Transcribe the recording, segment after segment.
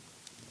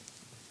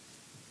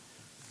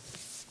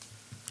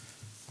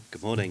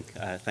Good morning.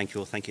 Thank you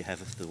all. Thank you,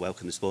 Heather, for the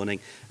welcome this morning.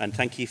 And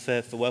thank you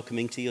for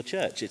welcoming to your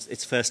church. It's the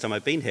first time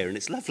I've been here, and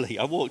it's lovely.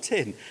 I walked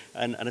in,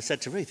 and I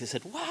said to Ruth, I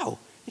said, wow,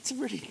 it's a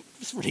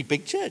really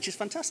big church. It's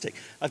fantastic.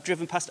 I've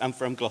driven past. I'm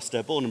from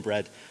Gloucester, born and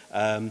bred,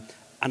 and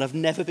I've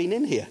never been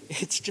in here.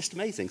 It's just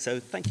amazing. So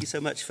thank you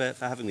so much for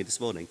having me this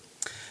morning.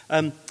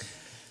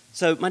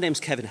 So my name's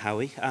Kevin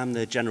Howie. I'm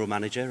the General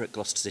Manager at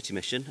Gloucester City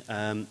Mission,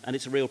 and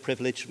it's a real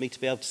privilege for me to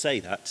be able to say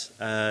that.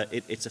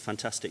 It's a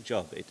fantastic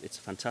job. It's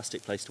a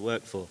fantastic place to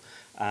work for.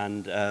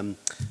 And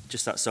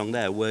just that song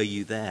there, Were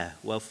You There?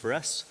 Well, for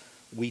us,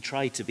 we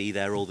try to be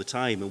there all the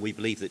time, and we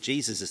believe that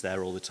Jesus is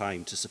there all the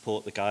time to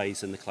support the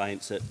guys and the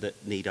clients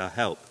that need our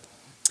help.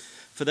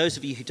 For those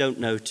of you who don't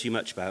know too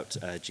much about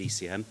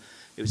GCM,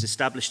 it was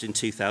established in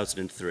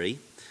 2003.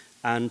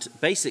 And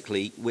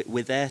basically,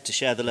 we're there to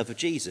share the love of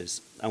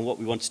Jesus. And what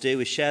we want to do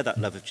is share that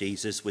love of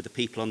Jesus with the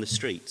people on the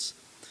streets.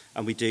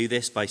 And we do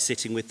this by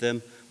sitting with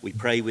them, we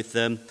pray with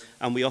them,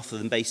 and we offer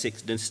them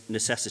basic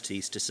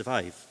necessities to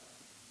survive.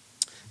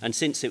 And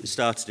since it was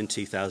started in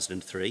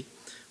 2003,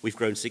 we've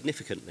grown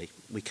significantly.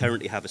 We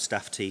currently have a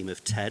staff team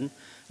of 10,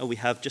 and we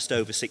have just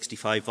over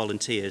 65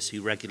 volunteers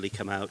who regularly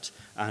come out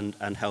and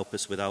help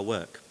us with our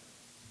work.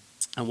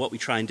 And what we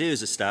try and do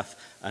as a staff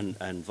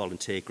and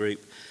volunteer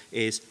group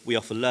is we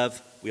offer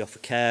love, we offer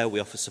care, we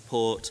offer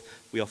support,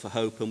 we offer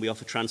hope, and we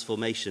offer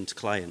transformation to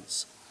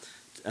clients.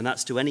 And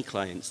that's to any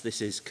clients.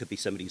 Could be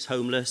somebody who's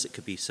homeless, it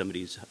could be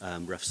somebody who's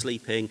rough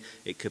sleeping,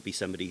 it could be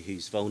somebody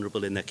who's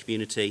vulnerable in their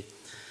community.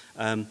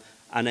 And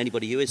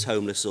anybody who is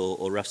homeless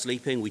or rough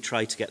sleeping, we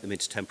try to get them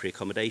into temporary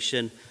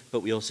accommodation, but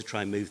we also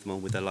try and move them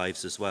on with their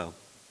lives as well.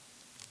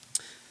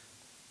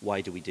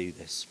 Why do we do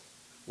this?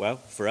 Well,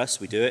 for us,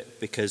 we do it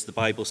because the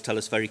Bibles tell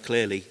us very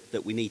clearly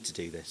that we need to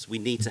do this. We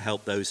need to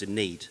help those in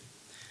need.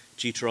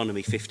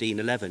 Deuteronomy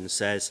 15:11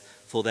 says,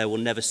 "For there will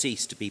never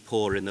cease to be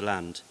poor in the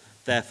land.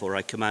 Therefore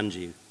I command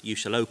you, you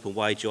shall open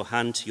wide your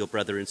hand to your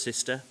brother and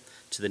sister,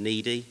 to the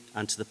needy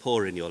and to the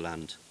poor in your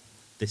land."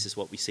 This is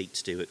what we seek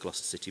to do at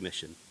Gloucester City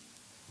Mission.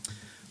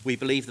 We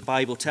believe the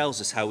Bible tells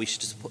us how we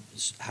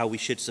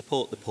should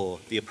support the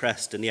poor, the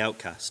oppressed and the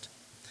outcast.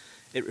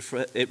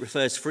 It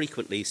refers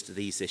frequently to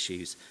these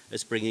issues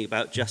as bringing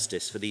about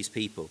justice for these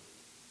people.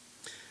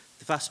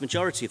 The vast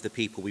majority of the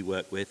people we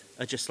work with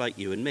are just like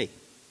you and me.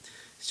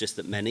 It's just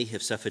that many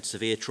have suffered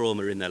severe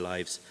trauma in their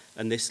lives,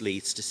 and this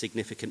leads to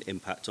significant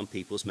impact on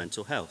people's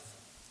mental health.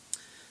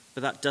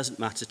 But that doesn't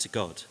matter to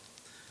God.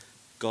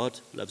 God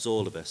loves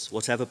all of us,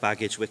 whatever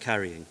baggage we're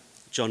carrying.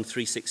 John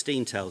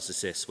 3:16 tells us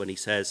this when he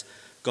says,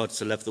 "God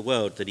so loved the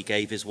world that he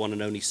gave his one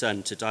and only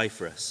Son to die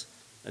for us."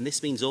 And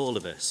this means all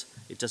of us.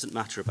 It doesn't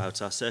matter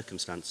about our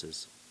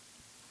circumstances.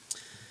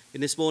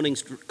 In this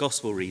morning's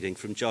gospel reading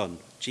from John,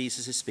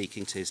 Jesus is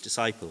speaking to his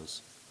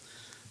disciples.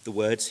 The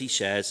words he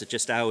shares are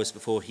just hours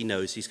before he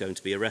knows he's going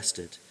to be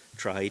arrested,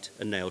 tried,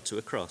 and nailed to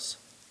a cross.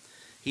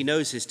 He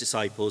knows his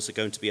disciples are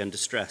going to be under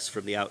stress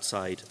from the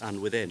outside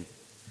and within.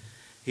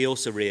 He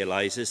also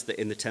realizes that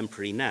in the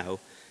temporary now,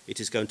 it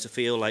is going to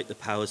feel like the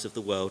powers of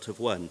the world have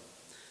won.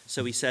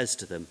 So he says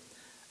to them,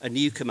 "A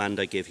new command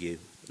I give you,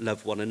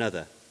 love one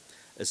another.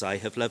 As I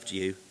have loved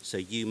you, so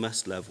you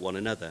must love one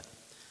another."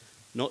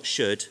 Not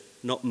should,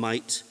 not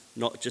might,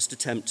 not just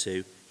attempt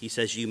to. He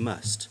says you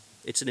must.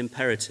 It's an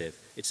imperative.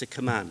 It's a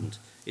command.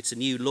 It's a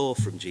new law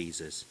from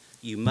Jesus.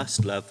 You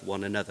must love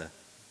one another.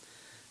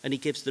 And he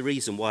gives the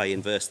reason why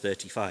in verse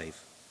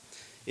 35.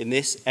 "In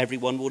this,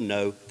 everyone will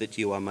know that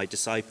you are my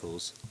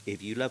disciples,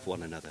 if you love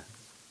one another."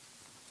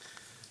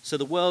 So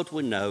the world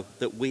will know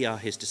that we are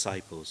his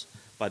disciples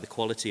by the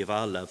quality of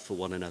our love for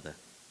one another.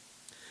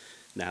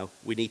 Now,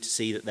 we need to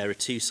see that there are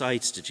two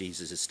sides to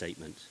Jesus'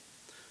 statement.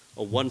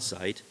 On one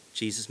side,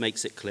 Jesus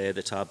makes it clear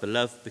that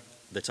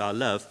our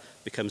love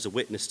becomes a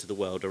witness to the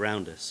world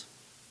around us.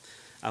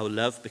 Our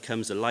love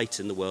becomes a light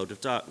in the world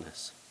of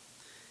darkness.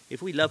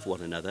 If we love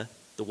one another,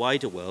 the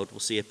wider world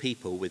will see a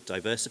people with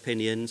diverse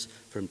opinions,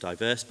 from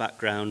diverse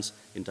backgrounds,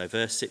 in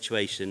diverse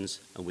situations,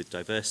 and with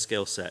diverse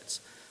skill sets,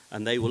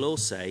 and they will all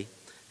say,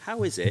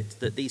 "How is it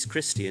that these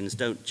Christians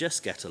don't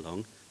just get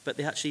along, but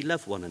they actually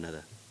love one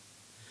another?"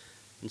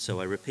 And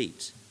so I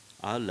repeat,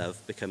 our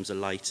love becomes a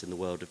light in the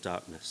world of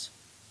darkness.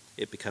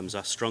 It becomes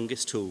our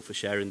strongest tool for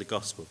sharing the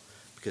gospel,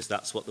 because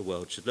that's what the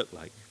world should look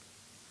like.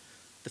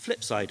 The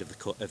flip side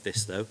of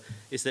this, though,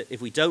 is that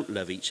if we don't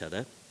love each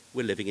other,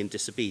 we're living in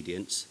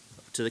disobedience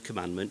to the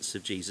commandments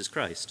of Jesus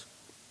Christ.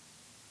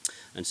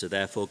 And so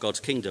therefore God's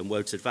kingdom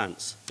won't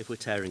advance if we're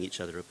tearing each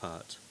other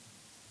apart.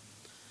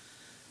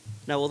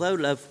 Now,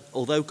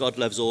 although God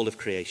loves all of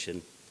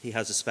creation, he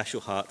has a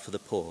special heart for the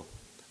poor.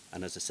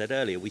 And as I said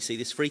earlier, we see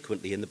this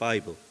frequently in the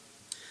Bible.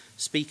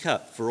 "Speak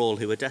up for all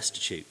who are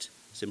destitute."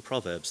 It's in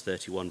Proverbs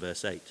 31,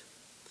 verse 8.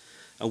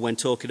 And when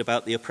talking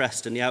about the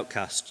oppressed and the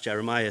outcast,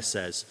 Jeremiah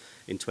says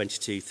in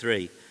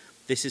 22:3,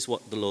 "This is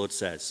what the Lord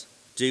says,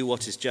 do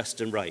what is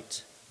just and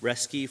right.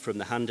 Rescue from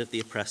the hand of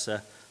the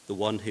oppressor the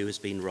one who has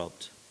been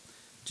robbed.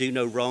 Do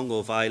no wrong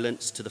or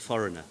violence to the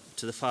foreigner,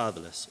 to the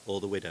fatherless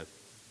or the widow."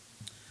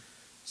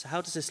 So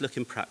how does this look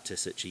in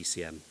practice at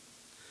GCM?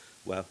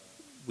 Well,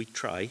 we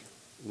try,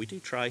 We do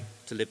try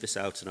to live this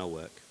out in our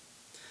work.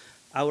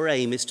 Our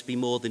aim is to be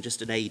more than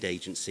just an aid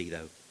agency,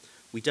 though.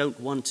 We don't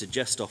want to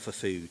just offer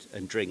food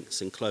and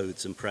drinks and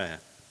clothes and prayer.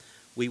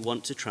 We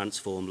want to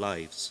transform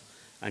lives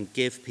and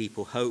give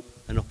people hope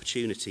and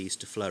opportunities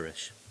to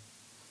flourish.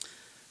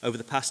 Over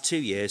the past 2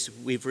 years,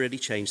 we've really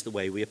changed the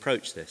way we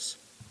approach this.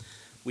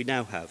 We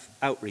now have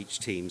outreach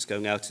teams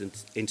going out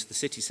into the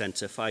city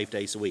centre 5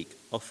 days a week,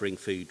 offering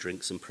food,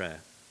 drinks and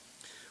prayer.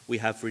 We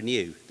have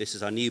Renew. This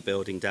is our new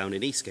building down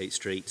in Eastgate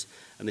Street,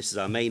 and this is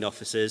our main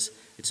offices.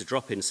 It's a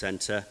drop-in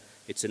centre,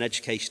 it's an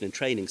education and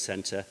training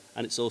centre,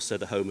 and it's also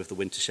the home of the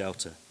winter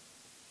shelter.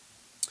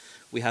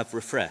 We have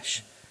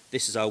Refresh.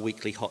 This is our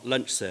weekly hot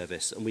lunch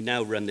service, and we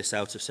now run this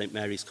out of St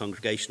Mary's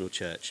Congregational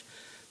Church.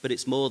 But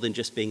it's more than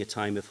just being a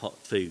time of hot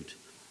food.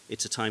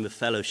 It's a time of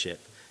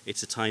fellowship.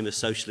 It's a time of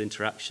social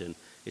interaction.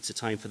 It's a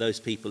time for those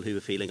people who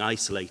are feeling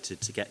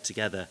isolated to get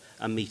together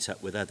and meet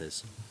up with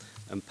others.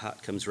 And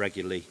Pat comes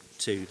regularly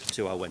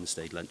to our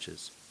Wednesday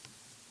lunches.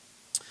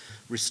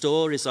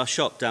 Restore is our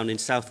shop down in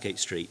Southgate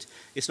Street.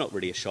 It's not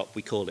really a shop,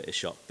 we call it a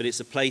shop, but it's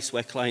a place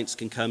where clients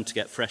can come to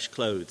get fresh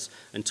clothes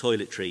and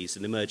toiletries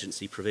and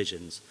emergency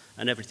provisions,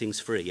 and everything's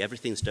free,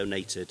 everything's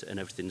donated and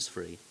everything's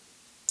free.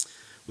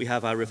 We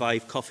have our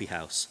Revive Coffee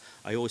House.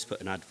 I always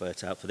put an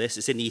advert out for this.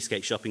 It's in the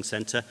Eastgate Shopping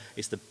Centre.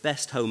 It's the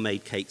best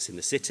homemade cakes in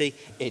the city.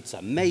 It's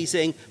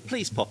amazing.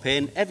 Please pop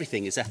in.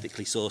 Everything is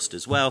ethically sourced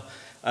as well.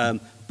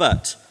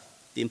 But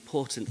the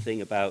important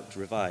thing about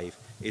Revive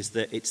is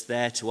that it's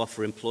there to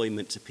offer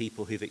employment to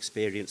people who've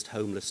experienced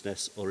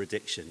homelessness or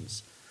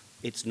addictions.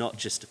 It's not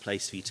just a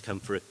place for you to come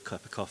for a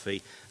cup of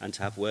coffee and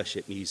to have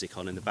worship music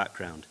on in the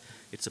background.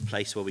 It's a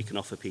place where we can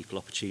offer people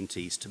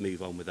opportunities to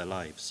move on with their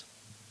lives.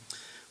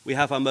 We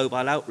have our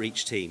mobile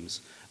outreach teams,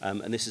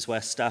 and this is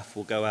where staff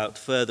will go out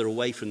further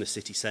away from the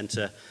city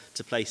centre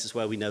to places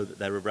where we know that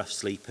there are rough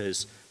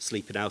sleepers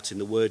sleeping out in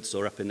the woods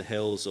or up in the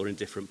hills or in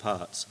different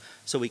parts.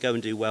 So we go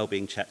and do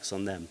wellbeing checks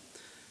on them.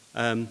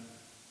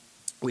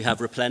 We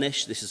have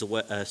Replenish. This is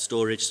a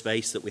storage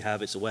space that we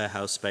have. It's a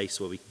warehouse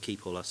space where we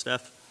keep all our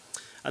stuff.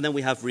 And then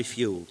we have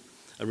Refuel.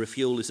 And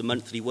Refuel is a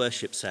monthly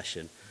worship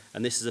session.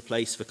 And this is a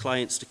place for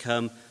clients to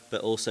come,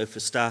 but also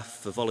for staff,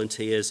 for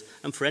volunteers,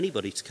 and for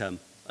anybody to come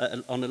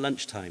on a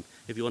lunchtime.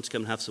 If you want to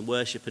come and have some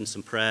worship and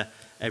some prayer,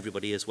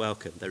 everybody is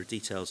welcome. There are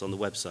details on the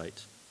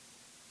website.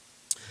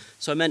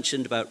 So I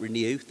mentioned about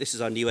Renew. This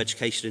is our new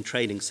education and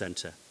training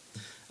centre.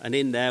 And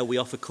in there, we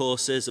offer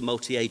courses and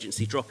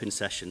multi-agency drop-in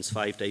sessions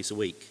 5 days a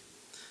week.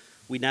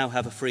 We now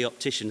have a free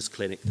opticians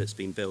clinic that's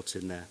been built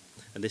in there.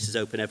 And this is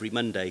open every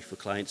Monday for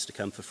clients to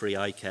come for free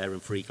eye care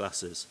and free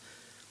glasses.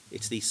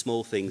 It's these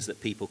small things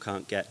that people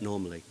can't get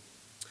normally.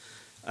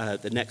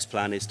 The next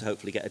plan is to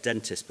hopefully get a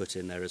dentist put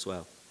in there as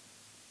well.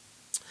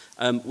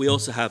 We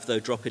also have,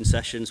 though, drop-in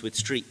sessions with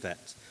Street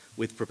Vet,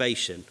 with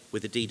probation,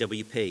 with the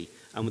DWP,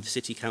 and with the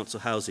City Council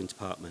Housing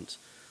Department,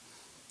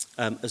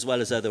 as well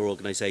as other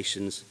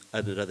organisations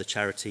and other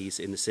charities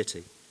in the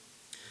city.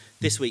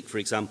 This week, for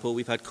example,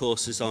 we've had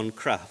courses on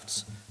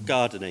crafts,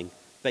 gardening,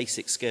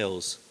 basic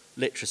skills,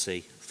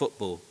 literacy,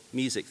 football,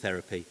 music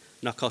therapy,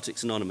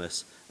 Narcotics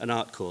Anonymous, and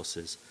art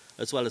courses,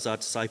 as well as our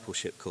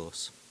discipleship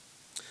course.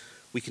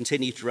 We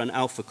continue to run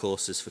alpha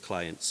courses for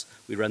clients.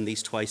 We run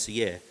these twice a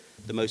year.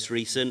 The most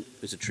recent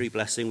was a true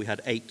blessing. We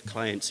had 8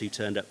 clients who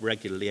turned up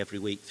regularly every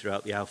week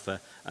throughout the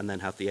alpha and then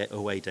have the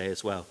away day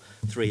as well,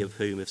 3 of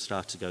whom have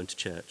started going to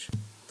church.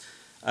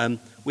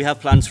 We have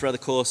plans for other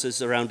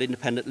courses around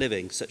independent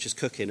living, such as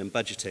cooking and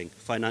budgeting,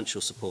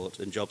 financial support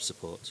and job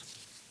support.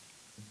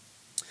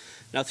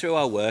 Now, through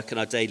our work and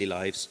our daily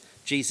lives,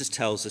 Jesus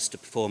tells us to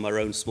perform our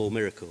own small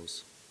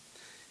miracles.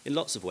 In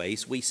lots of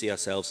ways, we see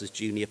ourselves as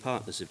junior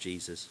partners of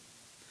Jesus.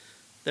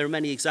 There are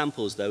many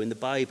examples, though, in the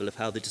Bible of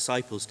how the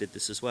disciples did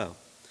this as well.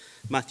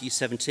 Matthew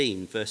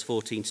 17, verse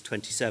 14 to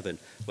 27,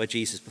 where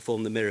Jesus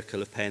performed the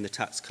miracle of paying the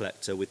tax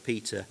collector with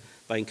Peter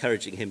by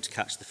encouraging him to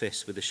catch the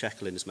fish with a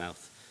shekel in his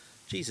mouth.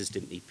 Jesus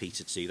didn't need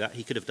Peter to do that.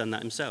 He could have done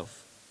that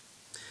himself.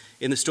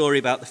 In the story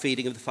about the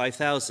feeding of the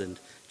 5,000,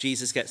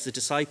 Jesus gets the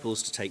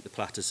disciples to take the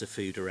platters of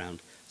food around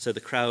the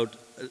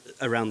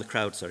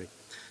crowd.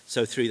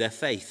 So through their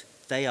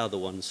faith, they are the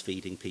ones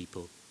feeding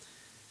people.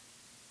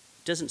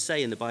 It doesn't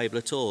say in the Bible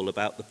at all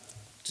about the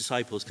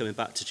disciples coming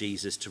back to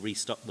Jesus to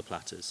restock the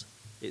platters.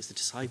 It's the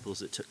disciples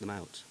that took them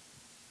out.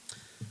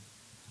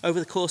 Over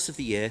the course of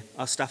the year,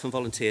 our staff and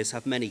volunteers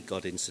have many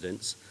God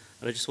incidents,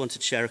 and I just wanted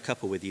to share a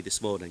couple with you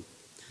this morning.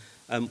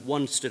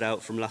 One stood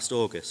out from last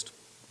August.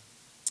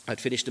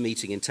 I'd finished a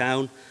meeting in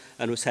town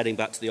and was heading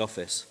back to the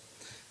office.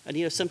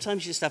 And,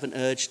 sometimes you just have an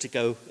urge to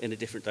go in a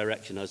different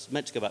direction. I was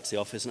meant to go back to the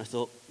office, and I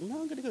thought,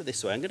 no, I'm going to go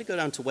this way. I'm going to go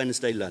down to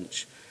Wednesday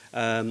lunch.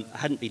 I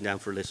hadn't been down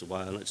for a little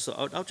while, and I just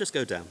thought, I'll just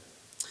go down.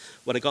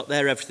 When I got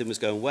there, everything was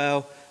going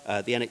well.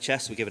 The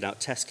NHS were giving out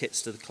test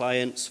kits to the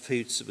clients,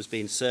 food was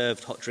being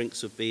served, hot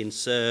drinks were being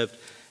served.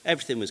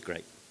 Everything was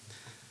great.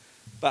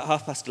 About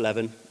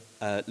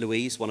 11:30,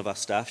 Louise, one of our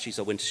staff, she's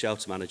our winter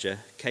shelter manager,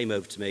 came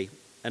over to me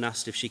and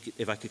asked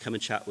if I could come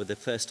and chat with a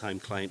first-time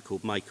client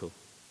called Michael.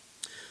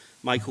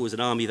 Michael was an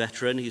army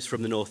veteran. He was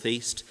from the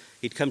northeast.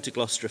 He'd come to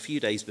Gloucester a few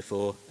days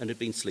before and had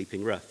been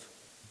sleeping rough.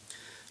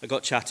 I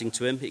got chatting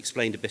to him. He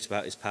explained a bit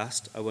about his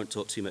past. I won't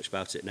talk too much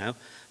about it now,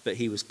 but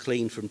he was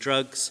clean from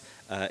drugs.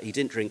 He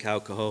didn't drink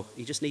alcohol.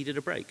 He just needed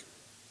a break.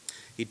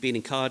 He'd been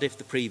in Cardiff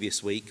the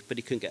previous week, but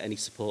he couldn't get any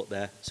support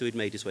there, so he'd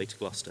made his way to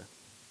Gloucester.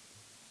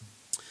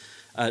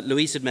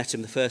 Louise had met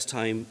him the first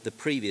time the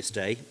previous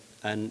day,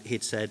 and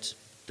he'd said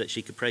that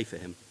she could pray for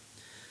him.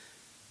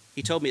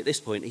 He told me at this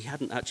point he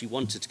hadn't actually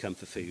wanted to come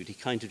for food. He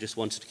kind of just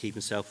wanted to keep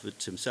himself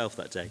to himself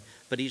that day,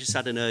 but he just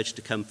had an urge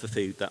to come for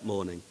food that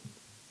morning.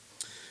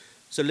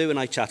 So Lou and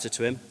I chatted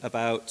to him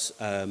about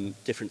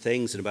different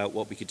things and about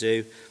what we could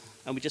do,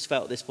 and we just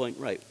felt at this point,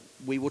 right,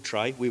 we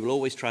will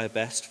always try our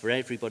best for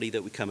everybody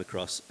that we come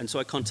across. And so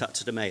I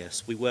contacted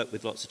Emmaus. We work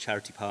with lots of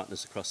charity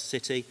partners across the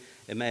city.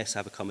 Emmaus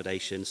have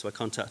accommodation, so I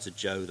contacted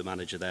Joe, the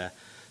manager there,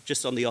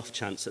 just on the off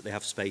chance that they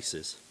have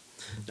spaces.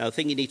 Now, the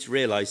thing you need to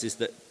realise is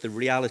that the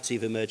reality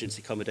of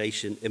emergency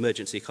accommodation in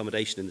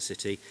the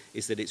city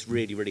is that it's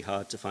really, really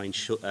hard to find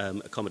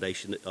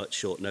accommodation at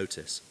short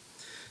notice.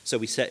 So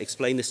we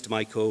explained this to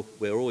Michael.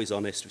 We're always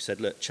honest. We said,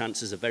 look,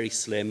 chances are very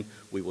slim.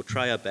 We will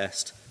try our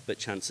best, but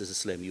chances are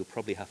slim. You'll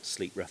probably have to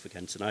sleep rough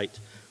again tonight.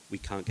 We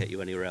can't get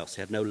you anywhere else.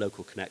 He had no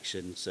local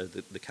connection, so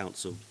the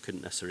council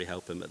couldn't necessarily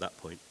help him at that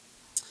point.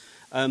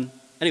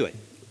 Anyway,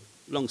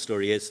 long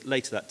story is,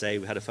 later that day,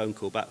 we had a phone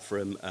call back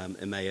from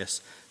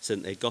Emmaus,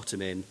 saying they got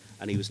him in,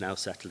 and he was now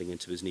settling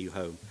into his new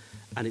home.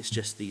 And it's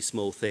just these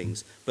small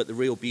things. But the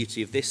real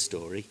beauty of this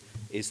story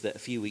is that a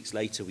few weeks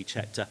later, we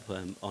checked up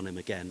on him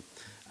again,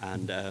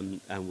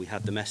 and we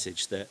had the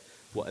message that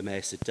what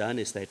Emmaus had done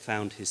is they'd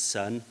found his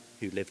son,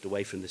 who lived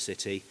away from the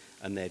city,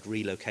 and they'd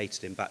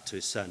relocated him back to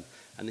his son.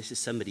 And this is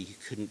somebody who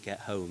couldn't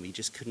get home. He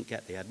just couldn't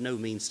get there. He had no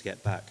means to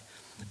get back.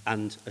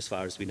 And as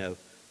far as we know,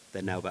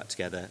 they're now back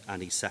together,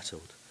 and he's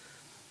settled.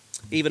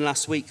 Even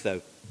last week,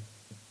 though,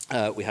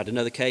 we had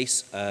another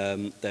case.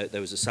 There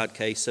was a sad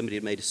case. Somebody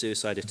had made a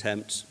suicide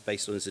attempt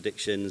based on his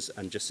addictions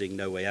and just seeing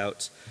no way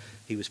out.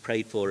 He was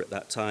prayed for at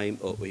that time,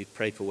 or we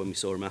prayed for when we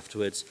saw him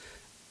afterwards.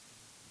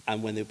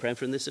 And when they were praying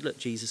for him, they said, look,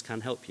 Jesus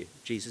can help you.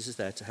 Jesus is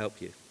there to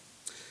help you.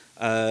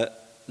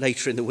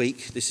 Later in the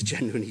week, this is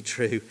genuinely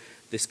true,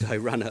 this guy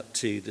ran up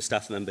to the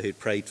staff member who'd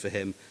prayed for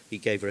him. He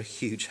gave her a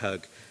huge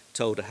hug,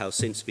 told her how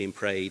since being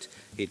prayed,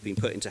 he'd been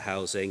put into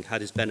housing, had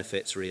his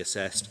benefits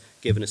reassessed,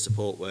 given a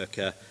support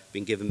worker,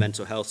 been given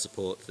mental health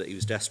support that he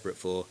was desperate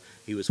for.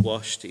 He was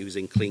washed, he was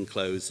in clean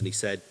clothes, and he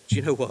said, do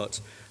you know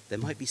what? There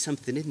might be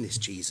something in this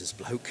Jesus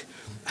bloke,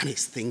 and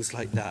it's things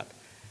like that.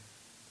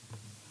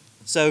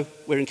 So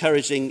we're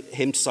encouraging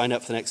him to sign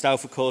up for the next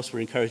Alpha course.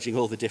 We're encouraging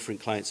all the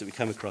different clients that we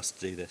come across to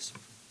do this.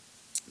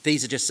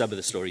 These are just some of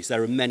the stories.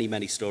 There are many,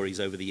 many stories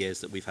over the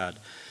years that we've had.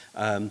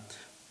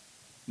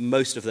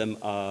 Most of them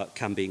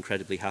can be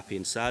incredibly happy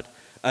and sad,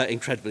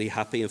 incredibly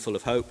happy and full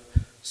of hope.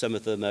 Some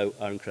of them, though,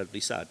 are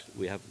incredibly sad.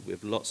 We have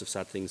lots of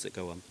sad things that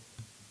go on.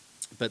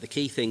 But the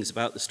key things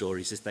about the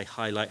stories is they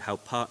highlight how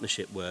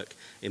partnership work,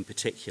 in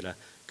particular,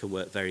 can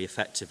work very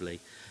effectively,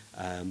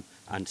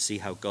 and see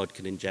how God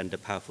can engender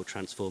powerful,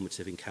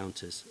 transformative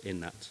encounters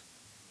in that.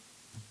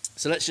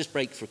 So let's just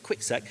break for a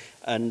quick sec,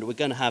 and we're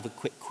going to have a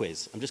quick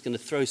quiz. I'm just going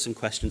to throw some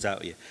questions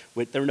out at you.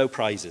 There are no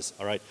prizes,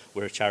 all right?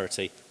 We're a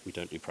charity. We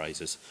don't do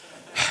prizes.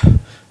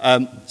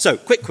 So,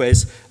 quick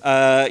quiz.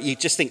 You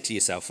just think to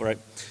yourself, all right?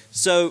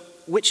 So,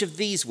 which of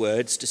these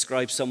words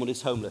describes someone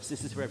who's homeless?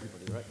 This is for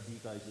everybody, right? For you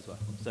guys as well.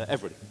 So,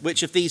 everybody.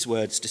 Which of these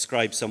words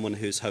describes someone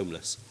who's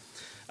homeless?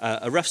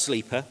 A rough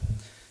sleeper,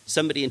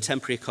 somebody in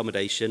temporary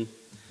accommodation,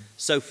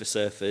 sofa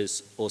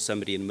surfers, or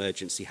somebody in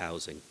emergency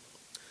housing.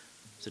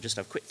 So just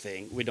have a quick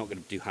thing. We're not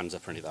going to do hands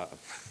up or any of that.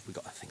 We've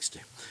got other things to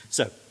do.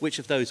 So which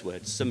of those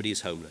words? Somebody who's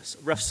homeless,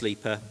 a rough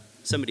sleeper,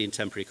 somebody in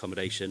temporary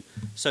accommodation,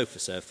 sofa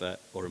surfer,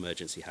 or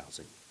emergency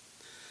housing.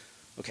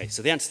 Okay,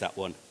 so the answer to that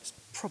one is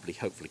probably,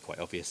 hopefully, quite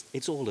obvious.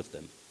 It's all of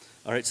them.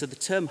 All right, so the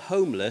term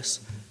homeless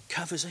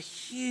covers a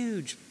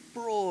huge,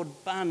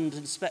 broad band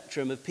and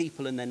spectrum of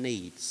people and their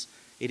needs.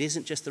 It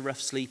isn't just the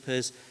rough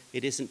sleepers.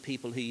 It isn't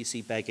people who you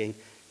see begging.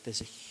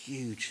 There's a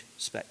huge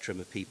spectrum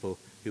of people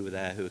who are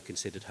there who are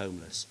considered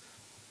homeless.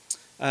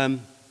 How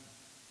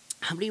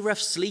many rough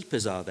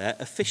sleepers are there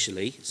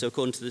officially? So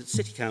according to the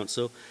City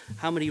Council,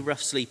 how many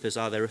rough sleepers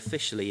are there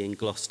officially in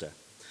Gloucester?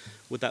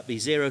 Would that be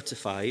 0 to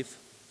 5,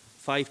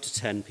 5 to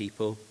 10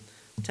 people,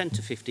 10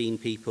 to 15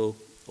 people,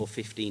 or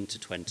 15 to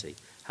 20?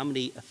 How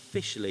many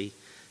officially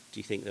do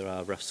you think there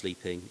are rough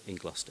sleeping in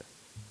Gloucester?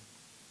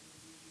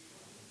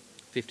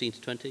 15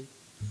 to 20?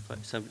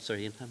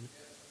 Sorry, Ian, how many?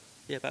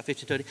 Yeah, about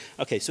 15 to 20.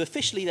 Okay, so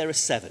officially there are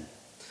 7.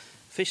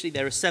 Officially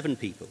there are 7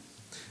 people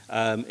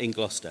in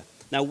Gloucester.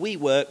 Now, we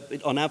work,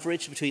 on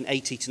average, between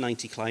 80 to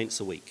 90 clients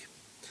a week.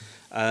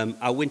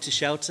 Our winter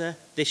shelter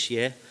this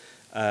year,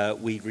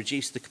 we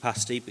reduced the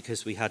capacity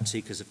because we had to,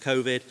 because of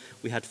COVID.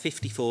 We had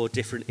 54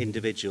 different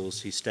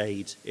individuals who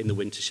stayed in the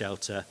winter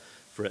shelter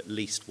for at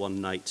least one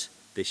night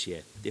this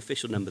year. The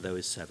official number, though,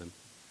 is 7.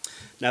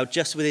 Now,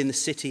 just within the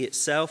city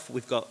itself,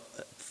 we've got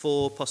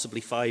 4,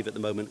 possibly 5 at the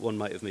moment, one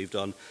might have moved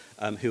on,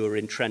 who are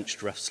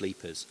entrenched rough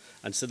sleepers.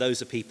 And so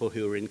those are people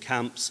who are in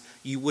camps.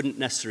 You wouldn't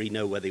necessarily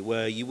know where they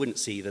were. You wouldn't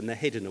see them. They're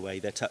hidden away.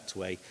 They're tucked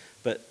away,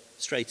 but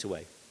straight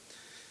away.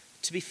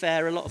 To be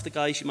fair, a lot of the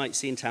guys you might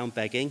see in town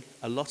begging,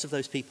 a lot of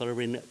those people are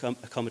in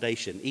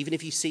accommodation. Even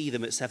if you see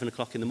them at 7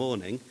 o'clock in the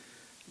morning,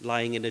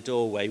 lying in a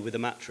doorway with a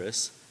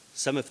mattress,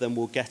 some of them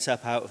will get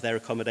up out of their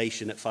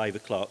accommodation at 5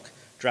 o'clock,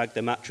 drag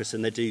their mattress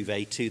and their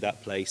duvet to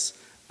that place,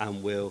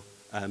 and will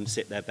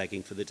sit there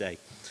begging for the day.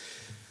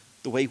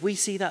 The way we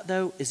see that,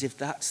 though, is if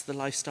that's the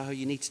lifestyle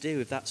you need to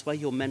do, if that's where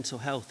your mental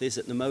health is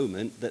at the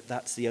moment,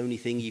 that's the only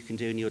thing you can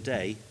do in your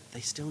day,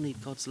 they still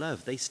need God's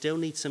love. They still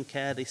need some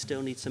care. They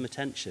still need some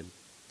attention.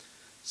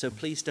 So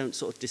please don't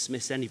sort of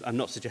dismiss I'm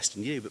not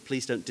suggesting you, but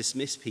please don't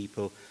dismiss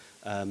people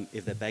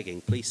if they're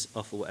begging. Please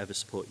offer whatever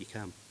support you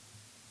can.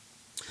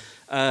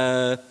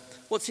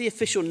 What's the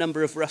official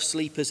number of rough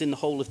sleepers in the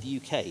whole of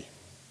the UK?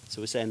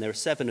 So we're saying there are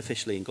 7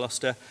 officially in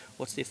Gloucester.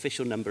 What's the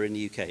official number in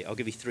the UK? I'll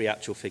give you 3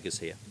 actual figures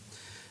here.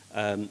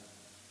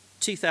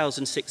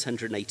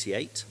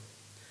 2,688,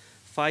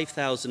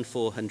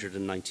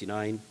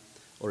 5,499,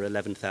 or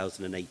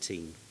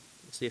 11,018.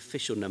 What's the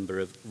official number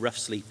of rough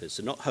sleepers?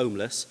 So not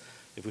homeless.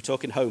 If we're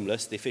talking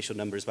homeless, the official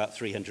number is about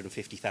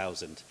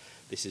 350,000.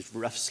 This is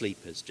rough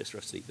sleepers, just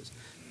rough sleepers.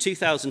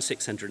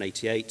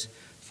 2,688,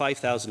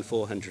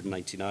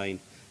 5,499,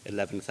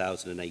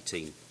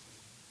 11,018.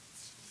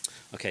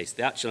 Okay, so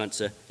the actual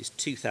answer is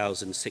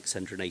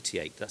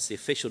 2,688. That's the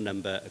official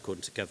number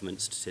according to government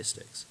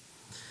statistics.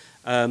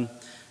 The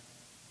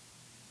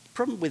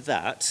problem with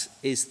that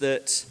is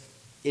that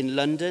in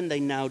London, they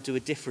now do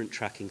a different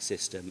tracking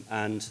system,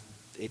 and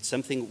it's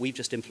something we've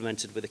just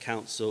implemented with the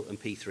council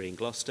and P3 in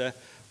Gloucester,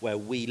 where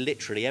we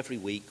literally every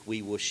week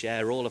we will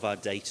share all of our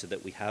data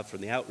that we have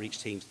from the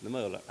outreach teams and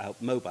the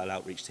mobile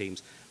outreach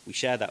teams. We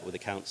share that with the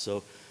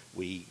council.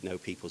 We know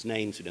people's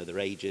names, we know their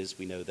ages,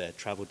 we know their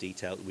travel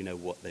details, we know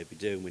what they'll be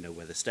doing, we know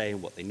where they're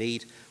staying, what they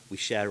need. We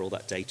share all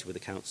that data with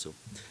the council.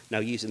 Now,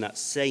 using that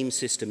same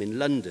system in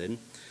London,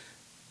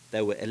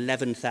 there were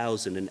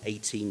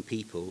 11,018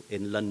 people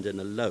in London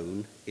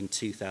alone in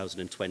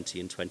 2020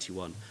 and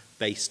 21,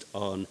 based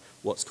on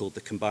what's called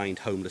the Combined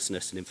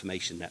Homelessness and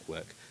Information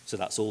Network. So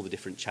that's all the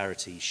different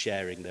charities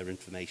sharing their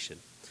information.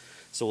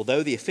 So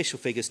although the official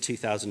figure is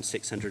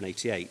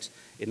 2,688,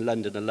 in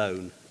London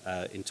alone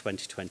in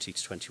 2020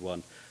 to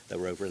 21, there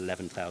were over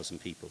 11,000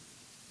 people.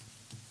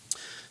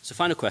 So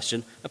final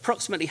question,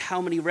 approximately how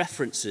many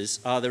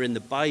references are there in the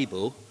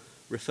Bible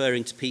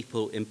referring to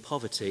people in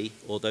poverty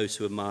or those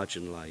who are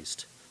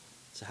marginalised?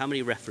 So how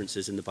many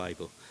references in the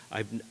Bible?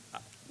 I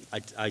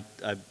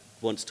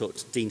once talked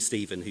to Dean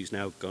Stephen, who's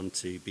now gone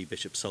to be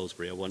Bishop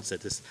Salisbury. I once said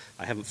this,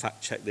 I haven't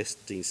fact-checked this,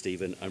 Dean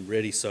Stephen, I'm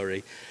really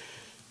sorry.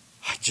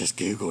 I just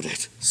Googled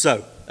it.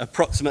 So,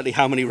 approximately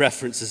how many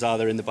references are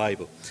there in the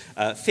Bible?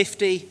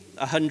 50,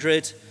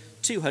 100,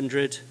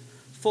 200,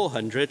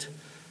 400,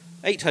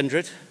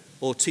 800,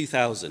 or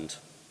 2,000?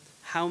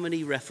 How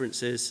many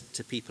references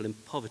to people in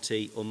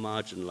poverty or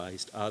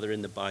marginalised are there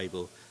in the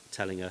Bible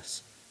telling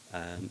us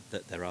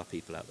that there are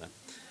people out there?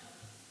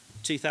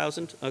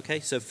 2,000? Okay,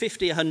 so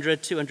 50,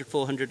 100, 200,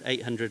 400,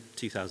 800,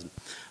 2,000.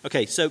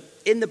 Okay, so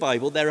in the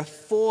Bible there are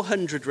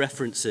 400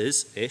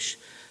 references-ish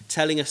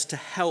telling us to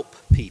help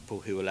people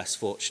who are less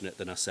fortunate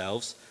than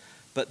ourselves,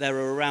 but there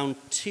are around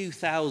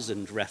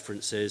 2,000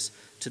 references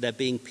to there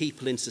being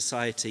people in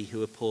society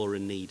who are poor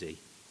and needy.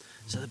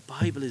 So the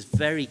Bible is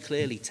very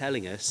clearly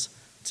telling us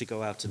to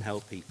go out and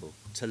help people,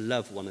 to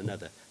love one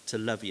another, to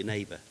love your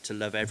neighbour, to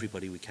love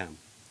everybody we can.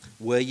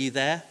 Were you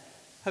there?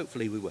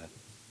 Hopefully we were.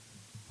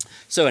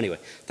 So anyway,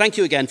 thank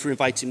you again for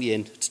inviting me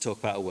in to talk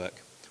about our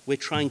work. We're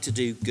trying to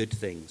do good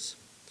things.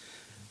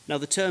 Now,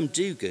 the term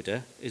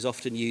do-gooder is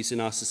often used in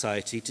our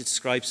society to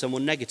describe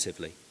someone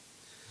negatively.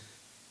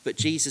 But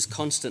Jesus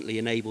constantly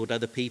enabled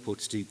other people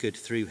to do good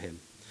through him.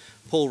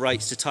 Paul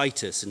writes to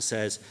Titus and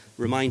says,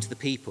 remind the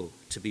people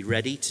to be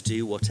ready to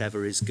do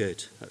whatever is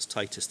good. That's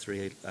Titus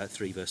 3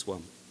 verse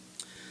 1.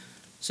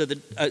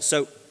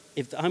 So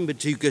if I'm a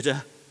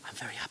do-gooder, I'm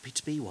very happy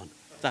to be one.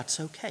 That's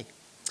okay.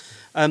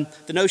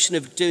 The notion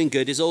of doing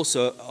good is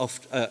also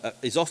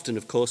often,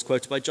 of course,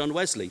 quoted by John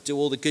Wesley. Do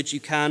all the good you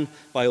can,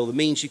 by all the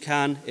means you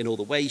can, in all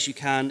the ways you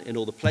can, in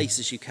all the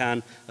places you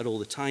can, at all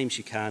the times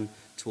you can,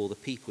 to all the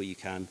people you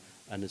can,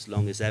 and as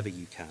long as ever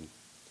you can.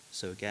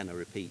 So again, I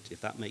repeat, if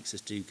that makes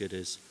us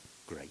do-gooders,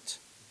 great.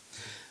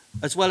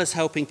 As well as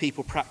helping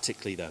people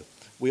practically, though,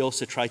 we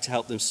also try to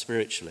help them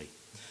spiritually.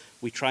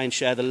 We try and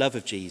share the love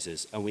of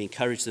Jesus, and we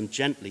encourage them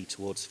gently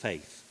towards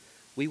faith.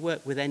 We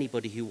work with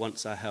anybody who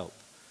wants our help.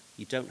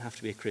 You don't have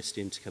to be a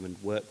Christian to come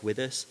and work with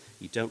us.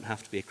 You don't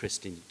have to be a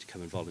Christian to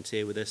come and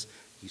volunteer with us.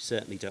 You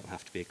certainly don't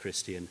have to be a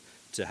Christian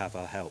to have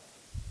our help.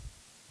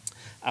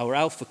 Our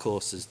Alpha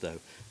courses, though,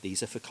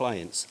 these are for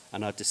clients,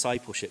 and our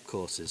discipleship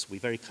courses, we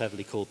very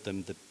cleverly called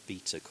them the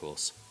Beta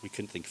course. We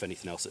couldn't think of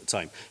anything else at the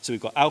time. So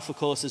we've got Alpha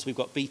courses, we've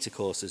got Beta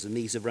courses, and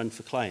these are run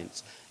for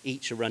clients.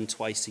 Each are run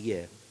twice a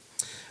year.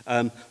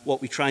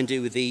 What we try and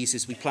do with these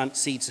is we plant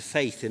seeds of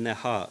faith in their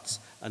hearts,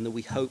 and that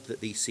we hope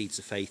that these seeds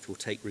of faith will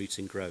take root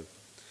and grow.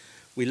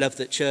 We love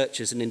that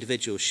churches and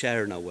individuals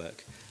share in our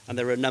work, and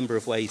there are a number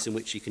of ways in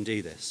which you can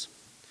do this.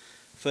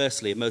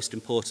 Firstly, and most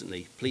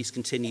importantly, please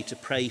continue to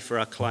pray for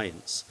our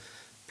clients.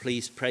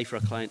 Please pray for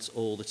our clients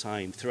all the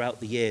time,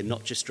 throughout the year,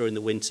 not just during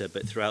the winter,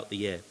 but throughout the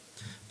year.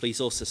 Please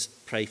also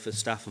pray for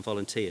staff and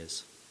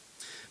volunteers.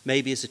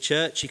 Maybe as a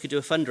church, you could do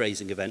a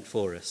fundraising event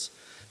for us.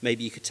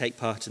 Maybe you could take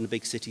part in the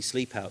Big City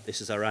Sleep Out.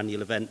 This is our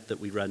annual event that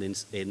we run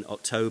in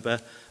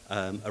October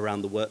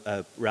around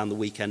the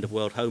weekend of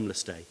World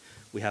Homeless Day.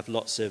 We have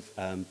lots of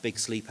big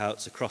sleep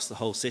outs across the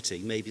whole city.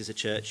 Maybe as a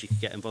church, you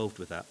could get involved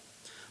with that.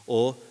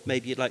 Or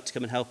maybe you'd like to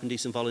come and help and do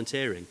some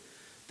volunteering.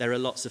 There are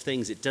lots of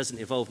things. It doesn't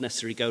involve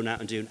necessarily going out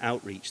and doing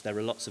outreach. There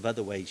are lots of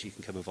other ways you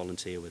can come and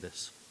volunteer with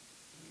us.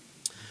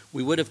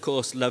 We would, of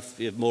course, love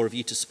more of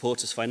you to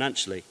support us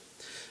financially.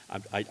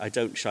 I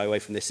don't shy away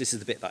from this. This is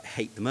the bit that I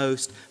hate the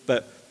most,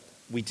 but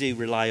we do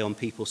rely on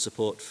people's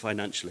support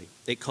financially.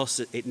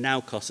 It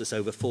now costs us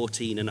over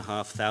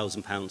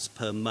 £14,500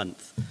 per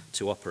month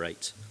to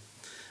operate.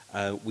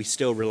 We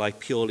still rely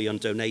purely on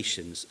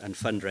donations and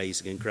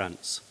fundraising and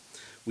grants.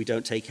 We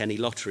don't take any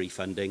lottery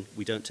funding.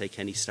 We don't take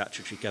any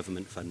statutory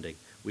government funding.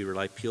 We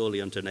rely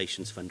purely on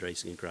donations,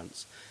 fundraising and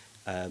grants.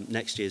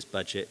 Next year's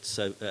budget,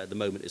 so at the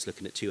moment, is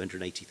looking at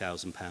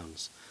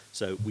 £280,000.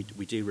 So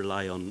we do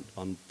rely on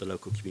the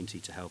local community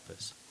to help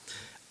us.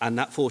 And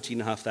that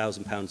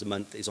 £14,500 a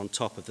month is on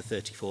top of the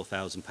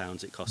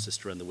 £34,000 it costs us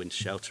to run the winter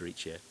shelter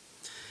each year.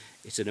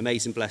 It's an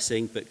amazing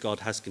blessing, but God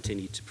has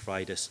continued to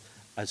provide us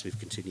as we've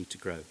continued to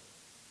grow.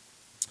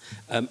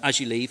 As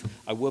you leave,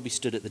 I will be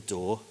stood at the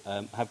door.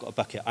 I've got a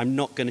bucket. I'm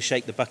not going to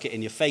shake the bucket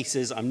in your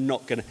faces. I'm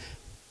not going to...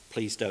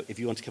 Please don't. If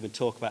you want to come and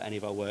talk about any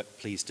of our work,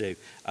 please do.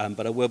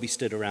 But I will be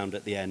stood around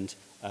at the end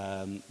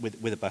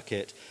with a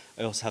bucket.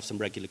 I also have some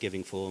regular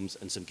giving forms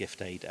and some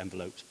gift aid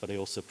envelopes, but I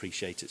also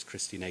appreciate it's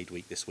Christian Aid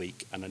Week this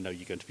week, and I know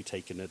you're going to be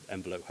taking an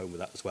envelope home with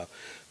that as well.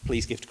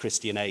 Please give to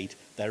Christian Aid.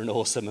 They're an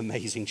awesome,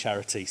 amazing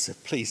charity, so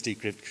please do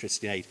give to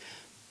Christian Aid.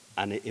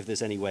 And if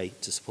there's any way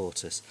to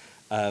support us,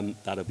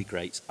 that'll be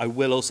great. I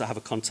will also have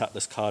a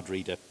contactless card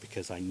reader,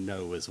 because I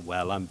know as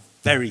well, I'm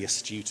very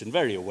astute and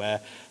very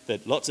aware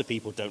that lots of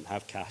people don't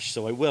have cash.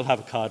 So I will have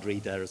a card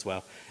reader as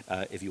well,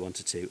 if you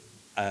wanted to.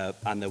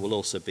 And there will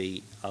also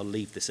be, I'll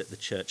leave this at the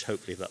church,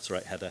 hopefully, if that's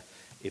right, Heather.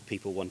 If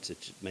people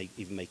wanted to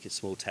make a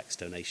small text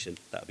donation,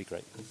 that would be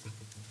great.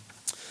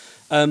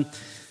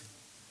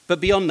 But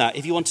beyond that,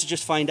 if you want to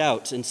just find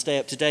out and stay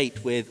up to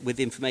date with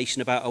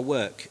information about our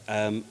work,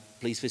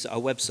 please visit our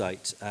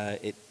website.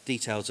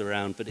 Details are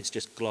around, but it's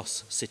just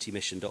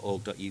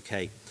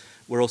glosscitymission.org.uk.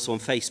 We're also on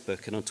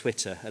Facebook and on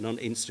Twitter and on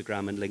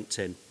Instagram and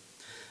LinkedIn.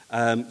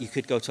 You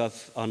could go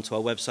onto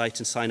our website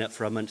and sign up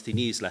for our monthly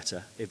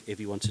newsletter if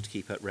you wanted to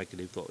keep up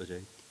regularly with what we're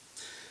doing.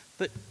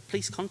 But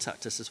please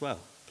contact us as well.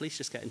 Please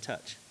just get in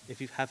touch.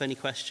 If you have any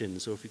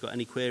questions, or if you've got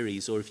any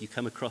queries, or if you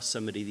come across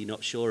somebody that you're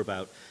not sure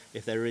about,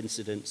 if there are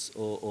incidents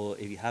or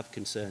if you have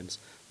concerns,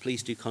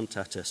 please do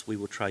contact us. We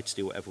will try to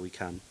do whatever we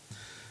can.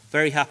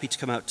 Very happy to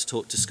come out to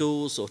talk to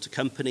schools or to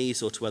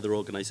companies or to other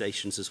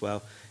organisations as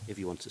well, if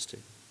you want us to.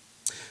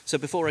 So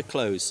before I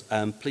close,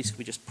 please could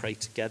we just pray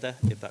together,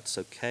 if that's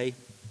okay.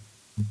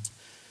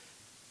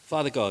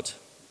 Father God,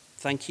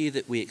 thank you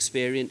that we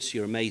experience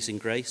your amazing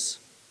grace,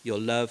 your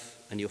love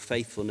and your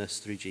faithfulness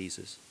through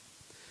Jesus.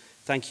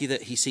 Thank you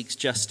that he seeks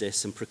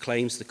justice and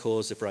proclaims the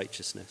cause of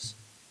righteousness.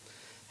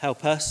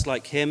 Help us,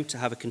 like him, to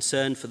have a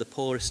concern for the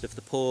poorest of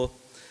the poor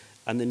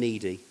and the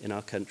needy in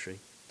our country,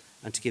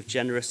 and to give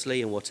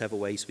generously in whatever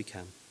ways we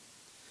can.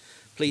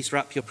 Please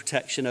wrap your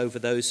protection over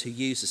those who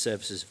use the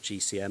services of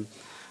GCM,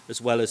 as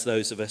well as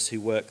those of us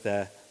who work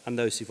there and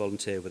those who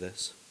volunteer with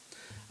us.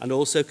 And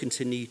also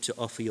continue to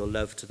offer your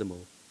love to them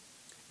all.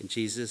 In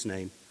Jesus'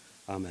 name,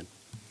 amen.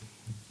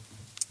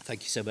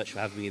 Thank you so much for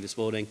having me this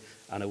morning,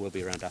 and I will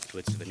be around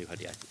afterwards if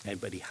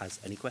anybody has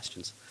any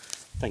questions.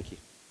 Thank you.